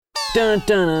Dun,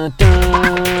 dun, dun.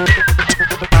 Dun,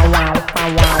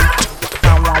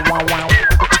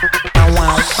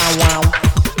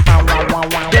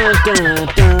 dun,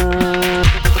 dun.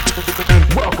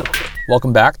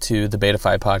 Welcome back to the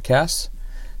Betafy podcast.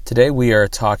 Today we are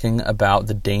talking about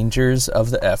the dangers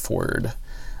of the F word.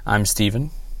 I'm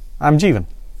Steven. I'm Jeevan.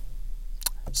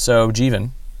 So, Jeevan,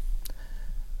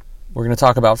 we're going to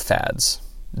talk about fads.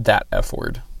 That F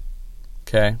word.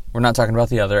 Okay? We're not talking about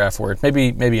the other F word. Maybe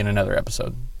in another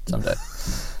episode someday.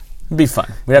 It'd be fun.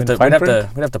 We'd have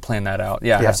to plan that out.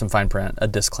 Yeah, have some fine print, a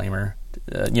disclaimer,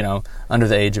 under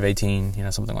the age of 18,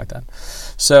 something like that.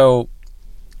 So,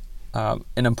 an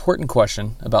important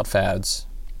question about fads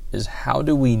is, how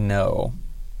do we know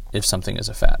if something is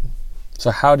a fad?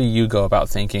 So how do you go about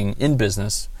thinking in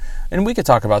business? And we could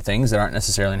talk about things that aren't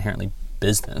necessarily inherently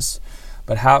business,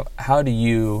 but how do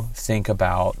you think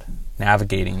about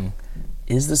navigating,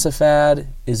 is this a fad?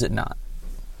 Is it not?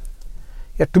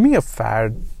 Yeah, to me a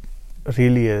fad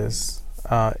really is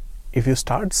if you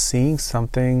start seeing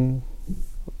something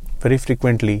very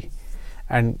frequently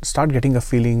and start getting a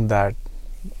feeling that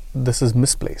this is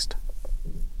misplaced.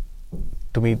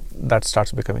 To me, that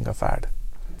starts becoming a fad.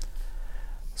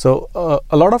 So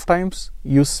a lot of times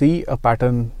you see a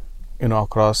pattern,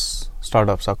 across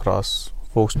startups, across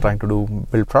folks trying to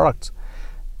build products.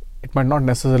 It might not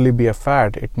necessarily be a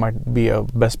fad. It might be a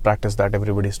best practice that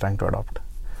everybody is trying to adopt.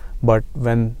 But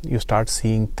when you start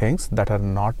seeing things that are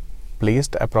not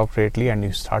placed appropriately and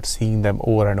you start seeing them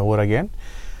over and over again,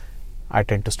 I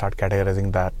tend to start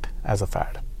categorizing that as a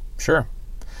fad. Sure.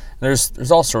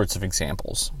 There's all sorts of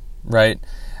examples, right?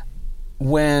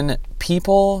 When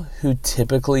people who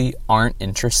typically aren't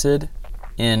interested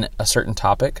in a certain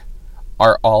topic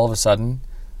are all of a sudden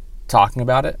talking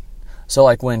about it. So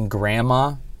like when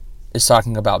grandma is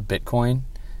talking about Bitcoin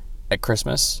at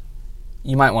Christmas,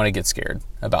 you might want to get scared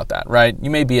about that, right? You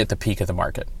may be at the peak of the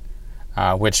market,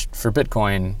 which for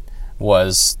Bitcoin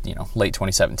was, late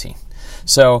 2017.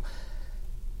 So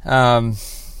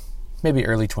maybe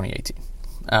early 2018.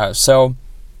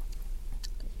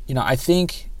 I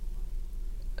think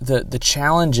the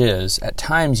challenge is, at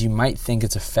times you might think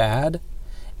it's a fad,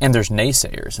 and there's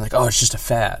naysayers, and it's just a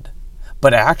fad.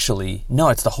 But actually, no,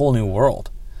 it's the whole new world,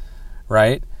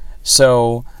 right?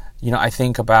 So, I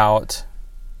think about,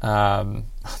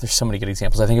 there's so many good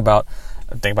examples. I think about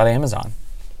Amazon,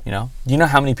 Do you know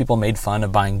how many people made fun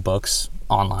of buying books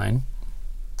online?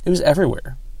 It was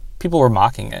everywhere. People were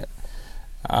mocking it.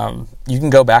 You can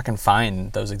go back and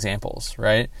find those examples,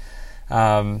 right?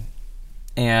 And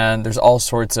there's all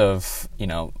sorts of,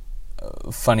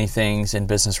 funny things in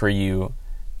business where you,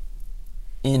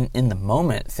 in the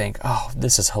moment, think, oh,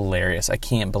 this is hilarious. I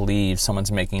can't believe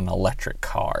someone's making an electric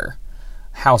car.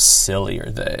 How silly are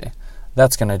they?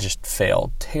 That's going to just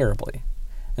fail terribly.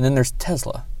 And then there's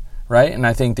Tesla, right? And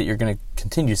I think that you're going to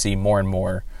continue to see more and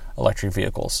more electric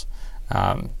vehicles.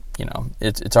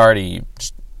 It's already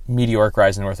just meteoric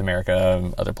rise in North America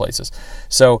and other places.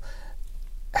 So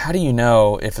how do you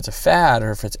know if it's a fad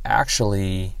or if it's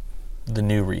actually the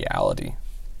new reality?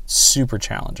 Super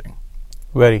challenging.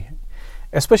 Very.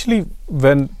 Especially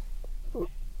when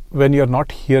you're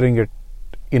not hearing it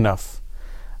enough.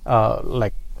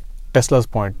 Like Tesla's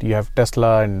point, you have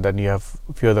Tesla and then you have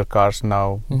a few other cars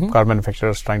now, car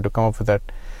manufacturers trying to come up with that.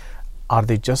 Are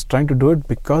they just trying to do it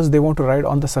because they want to ride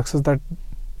on the success that,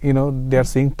 they are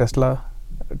seeing Tesla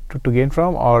to gain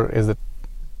from, or is it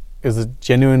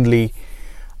genuinely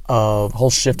a whole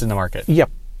shift in the market?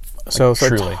 Yep. So it's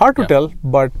hard to tell,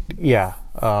 but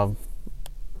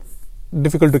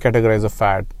difficult to categorize a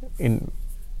fad in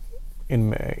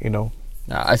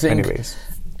I think many ways.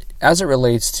 As it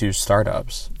relates to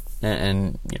startups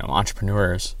and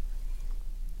entrepreneurs,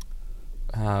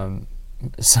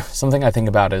 something I think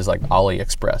about is like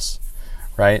AliExpress,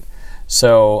 right?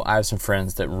 So I have some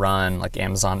friends that run like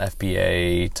Amazon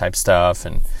FBA type stuff,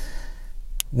 and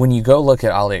when you go look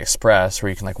at AliExpress where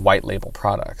you can like white label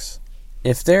products,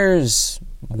 if there's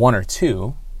one or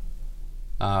two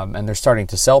and they're starting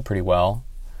to sell pretty well,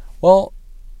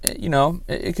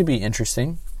 it could be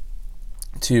interesting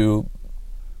to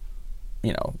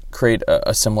create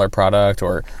a similar product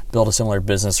or build a similar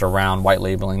business around white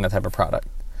labeling that type of product.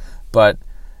 But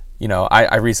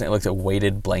I recently looked at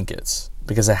weighted blankets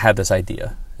because I had this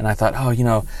idea, and I thought,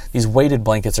 these weighted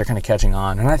blankets are kind of catching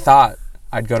on, and I thought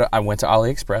I went to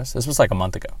AliExpress. This was like a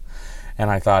month ago, and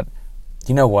I thought,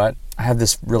 you know what? I have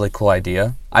this really cool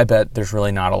idea. I bet there's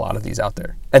really not a lot of these out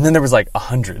there. And then there was like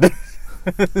 100.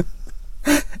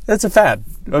 That's a fad,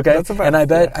 okay? That's a fad. And I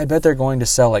bet they're going to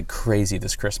sell like crazy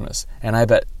this Christmas, and I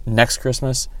bet next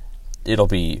Christmas it'll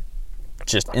be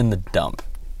just in the dump,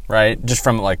 right? Just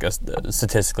from like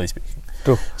statistically speaking.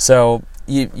 True. So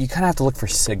you kind of have to look for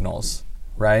signals,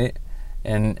 right?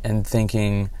 And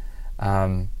thinking,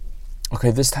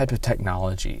 okay, this type of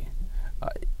technology,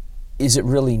 is it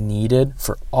really needed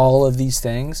for all of these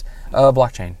things?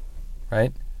 Blockchain,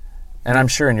 right? And I'm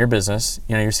sure in your business,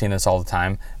 you're seeing this all the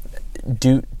time.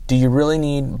 Do you really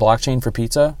need blockchain for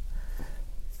pizza?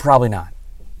 Probably not.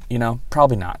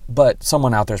 Probably not. But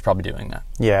someone out there is probably doing that.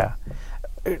 Yeah.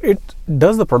 It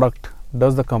does the product,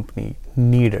 does the company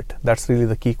need it? That's really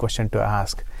the key question to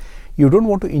ask. You don't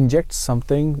want to inject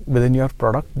something within your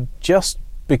product just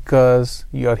because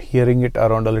you're hearing it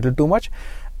around a little too much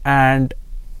and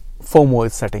FOMO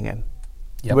is setting in.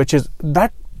 Yep.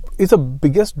 That is the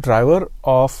biggest driver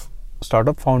of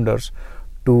startup founders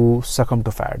to succumb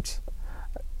to fads.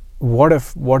 What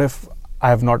if I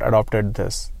have not adopted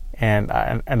this and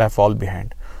I fall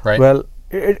behind? Right. Well,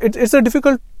 it's a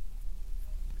difficult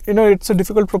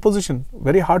proposition,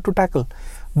 very hard to tackle.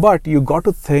 But you got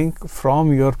to think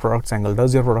from your product's angle.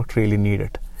 Does your product really need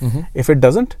it? Mm-hmm. If it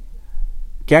doesn't,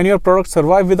 can your product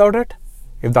survive without it?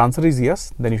 If the answer is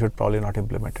yes, then you should probably not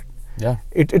implement it. Yeah.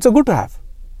 It's a good to have,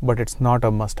 but it's not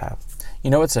a must have.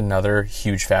 What's another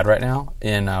huge fad right now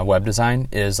in web design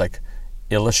is like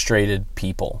illustrated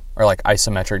people, or like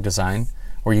isometric design,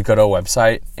 where you go to a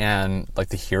website and like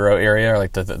the hero area, or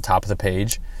like the top of the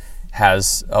page,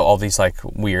 has all these like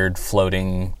weird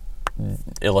floating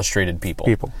illustrated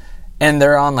people. And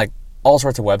they're on like all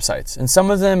sorts of websites, and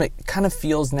some of them it kind of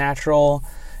feels natural,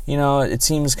 it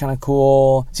seems kind of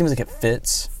cool, it seems like it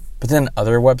fits. But then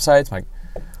other websites, like,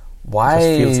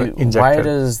 why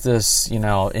does this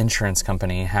insurance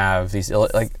company have these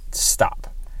stop?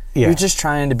 Yeah. You're just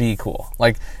trying to be cool.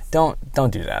 Like, don't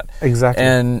do that. Exactly.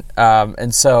 And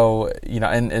so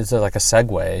and it's like a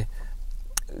segue.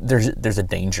 There's a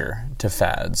danger to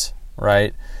fads,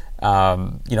 right?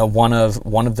 One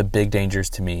of the big dangers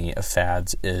to me of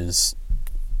fads is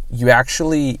you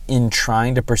actually, in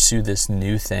trying to pursue this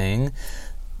new thing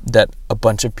that a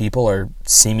bunch of people are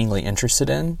seemingly interested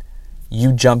in,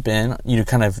 you jump in, you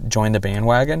kind of join the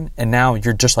bandwagon, and now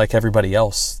you're just like everybody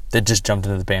else that just jumped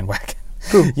into the bandwagon.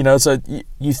 True. So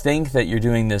you think that you're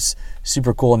doing this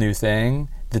super cool new thing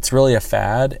that's really a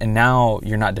fad, and now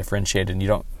you're not differentiated, and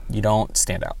you don't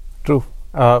stand out. True.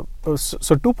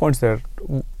 So 2 points there.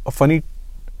 A funny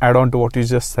add-on to what you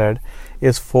just said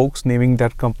is folks naming their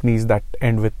companies that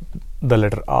end with the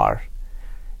letter R.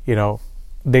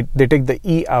 They take the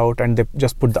E out and they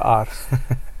just put the R.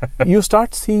 You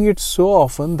start seeing it so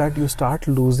often that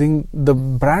the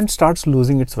brand starts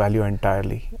losing its value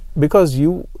entirely, because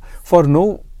for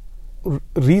no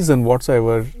reason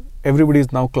whatsoever, everybody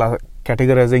is now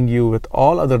categorizing you with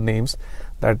all other names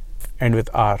that end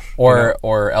with R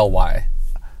or LY.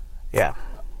 Yeah.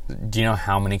 Do you know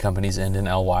how many companies end in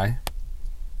LY?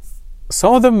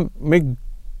 Some of them make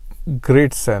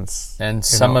great sense, and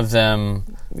some of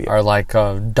them are like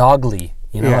Dogly,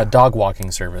 a dog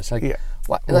walking service. Like,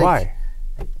 why?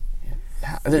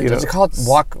 Does it call it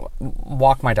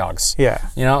walk my dogs? Yeah.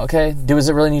 Okay. Does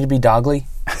it really need to be Dogly?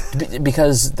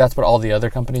 Because that's what all the other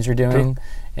companies are doing. True.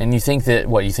 And you think that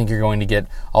you're going to get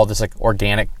all this like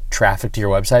organic traffic to your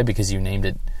website because you named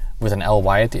it with an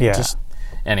LY at the end.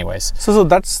 Anyways. So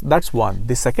that's one.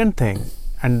 The second thing,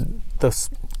 and the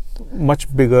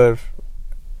much bigger,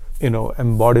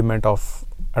 embodiment of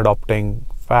adopting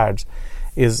fads,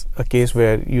 is a case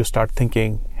where you start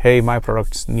thinking, hey, my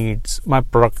product needs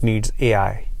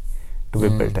AI to be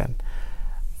built in.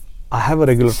 I have a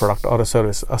regular product or a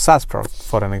service, a SaaS product,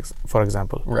 for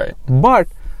example. Right. But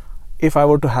if I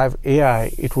were to have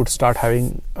AI, it would start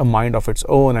having a mind of its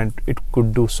own, and it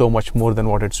could do so much more than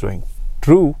what it's doing.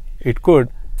 True, it could,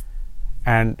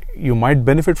 and you might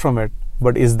benefit from it,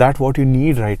 but is that what you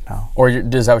need right now? Or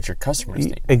is that what your customers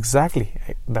need? Exactly.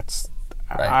 Right.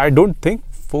 I don't think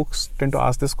folks tend to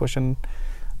ask this question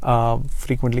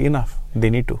frequently enough. They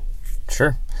need to.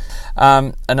 Sure.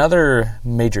 Another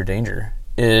major danger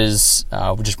is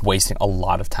just wasting a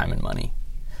lot of time and money.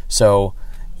 So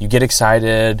you get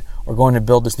excited, we're going to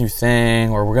build this new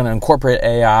thing, or we're going to incorporate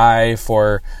AI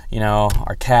for,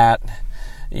 our cat.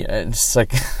 It's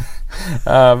like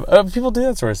people do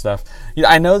that sort of stuff.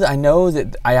 I know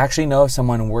that I actually know of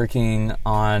someone working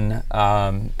on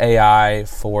AI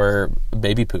for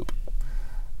baby poop.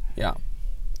 Yeah,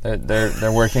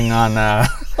 they're working on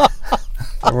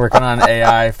they're working on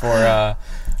AI for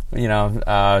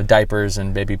diapers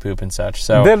and baby poop and such.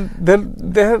 So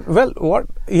they're well, what?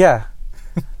 Yeah,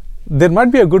 there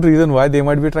might be a good reason why they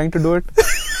might be trying to do it.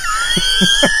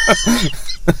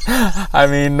 I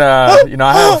mean,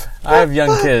 I have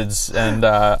young kids, and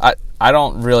I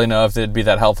don't really know if it'd be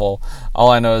that helpful. All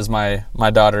I know is my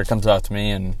daughter comes up to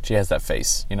me and she has that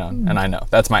face, and I know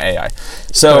that's my AI.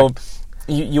 So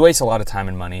you waste a lot of time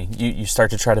and money. You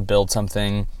start to try to build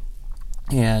something,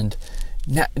 and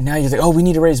now you think, oh, we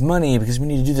need to raise money because we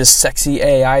need to do this sexy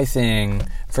AI thing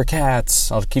for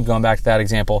cats. I'll keep going back to that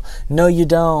example. No, you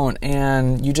don't.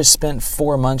 And you just spent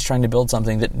 4 months trying to build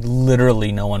something that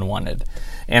literally no one wanted.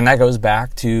 And that goes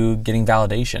back to getting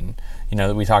validation,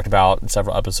 that we talked about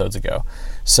several episodes ago.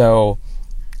 So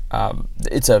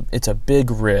it's a big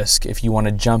risk if you want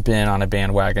to jump in on a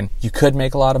bandwagon. You could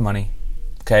make a lot of money.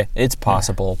 Okay, it's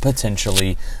possible,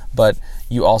 potentially, but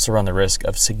you also run the risk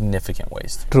of significant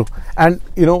waste. True. And,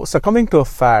 succumbing to a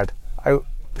fad, I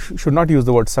should not use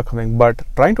the word succumbing, but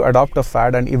trying to adopt a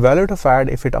fad and evaluate a fad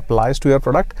if it applies to your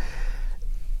product,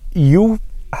 you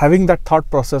having that thought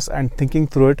process and thinking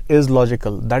through it is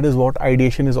logical. That is what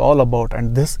ideation is all about.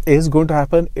 And this is going to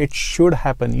happen. It should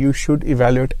happen. You should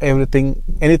evaluate anything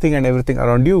and everything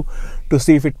around you to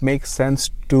see if it makes sense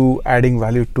to adding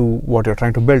value to what you're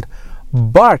trying to build.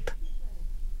 But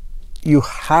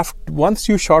once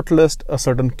you shortlist a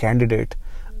certain candidate,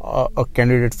 a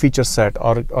candidate feature set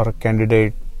or a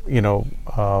candidate,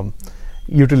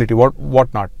 utility,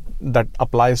 whatnot that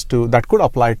could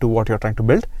apply to what you're trying to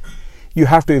build, you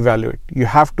have to evaluate. You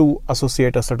have to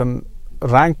associate a certain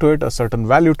rank to it, a certain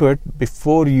value to it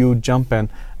before you jump in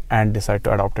and decide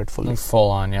to adopt it fully.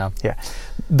 Full on, yeah. Yeah.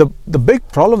 The big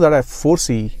problem that I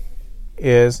foresee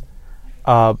is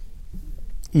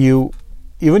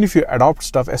even if you adopt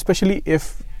stuff, especially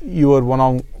if you are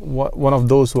one of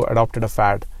those who adopted a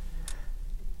fad,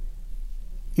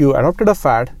 you adopted a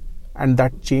fad and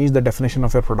that changed the definition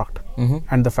of your product,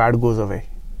 and the fad goes away.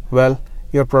 Well,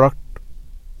 your product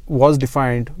was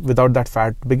defined without that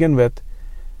fad to begin with.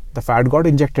 The fad got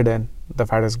injected in, the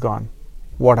fad is gone.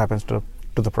 What happens to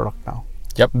the product now?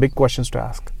 Yep. Big questions to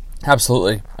ask.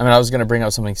 Absolutely. I mean, I was going to bring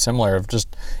up something similar of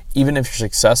just, even if you're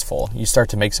successful, you start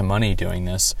to make some money doing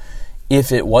this.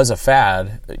 If it was a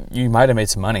fad, you might have made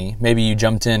some money. Maybe you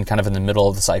jumped in kind of in the middle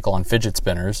of the cycle on fidget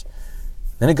spinners.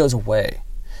 Then it goes away.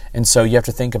 And so you have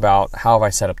to think about, how have I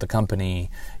set up the company?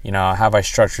 How have I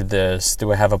structured this?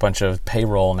 Do I have a bunch of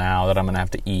payroll now that I'm going to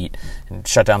have to eat and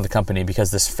shut down the company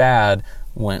because this fad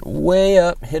went way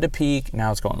up, hit a peak,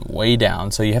 now it's going way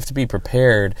down. So you have to be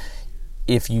prepared.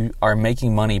 If you are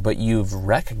making money but you've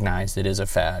recognized it is a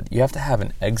fad, you have to have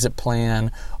an exit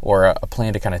plan or a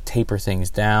plan to kind of taper things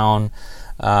down.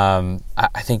 I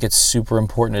think it's super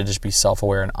important to just be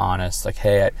self-aware and honest. Like,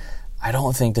 hey, I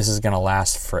don't think this is going to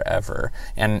last forever.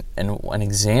 And an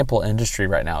example industry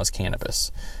right now is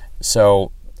cannabis.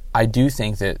 So I do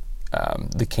think that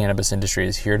the cannabis industry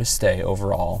is here to stay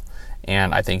overall,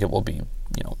 and I think it will be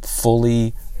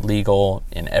fully legal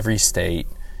in every state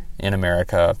in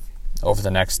America over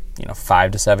the next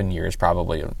 5 to 7 years,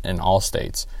 probably in all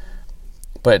states.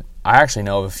 But I actually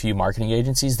know of a few marketing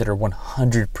agencies that are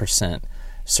 100%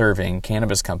 serving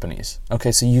cannabis companies.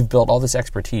 Okay, so you've built all this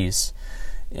expertise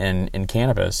in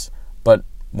cannabis, but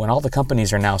when all the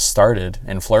companies are now started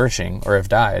and flourishing or have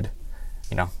died,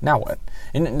 now what?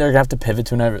 And they're going to have to pivot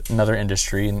to another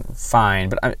industry, and fine,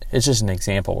 but it's just an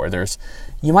example where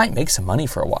you might make some money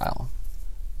for a while,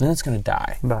 then it's going to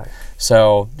die.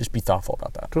 So just be thoughtful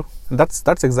about that. True.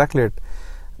 That's exactly it.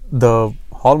 The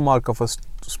hallmark of a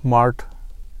smart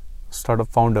startup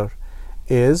founder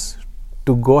is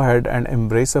to go ahead and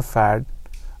embrace a fad,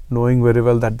 knowing very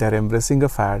well that they're embracing a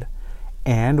fad,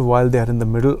 and while they're in the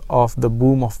middle of the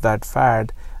boom of that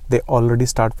fad, they already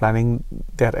start planning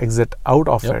their exit out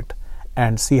of it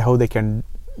and see how they can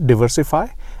diversify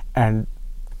and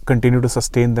continue to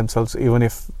sustain themselves even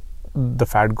if the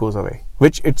fad goes away,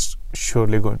 which it's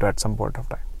surely going to at some point of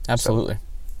time. Absolutely.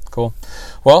 Cool.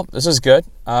 Well, this is good.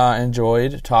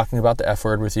 Enjoyed talking about the F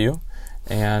word with you,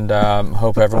 and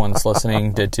hope everyone's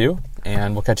listening did too,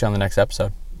 and we'll catch you on the next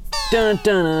episode. Dun,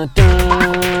 dun,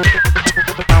 dun.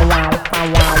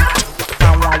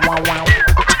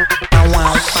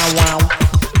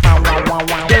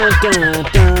 Dun, dun,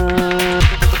 dun.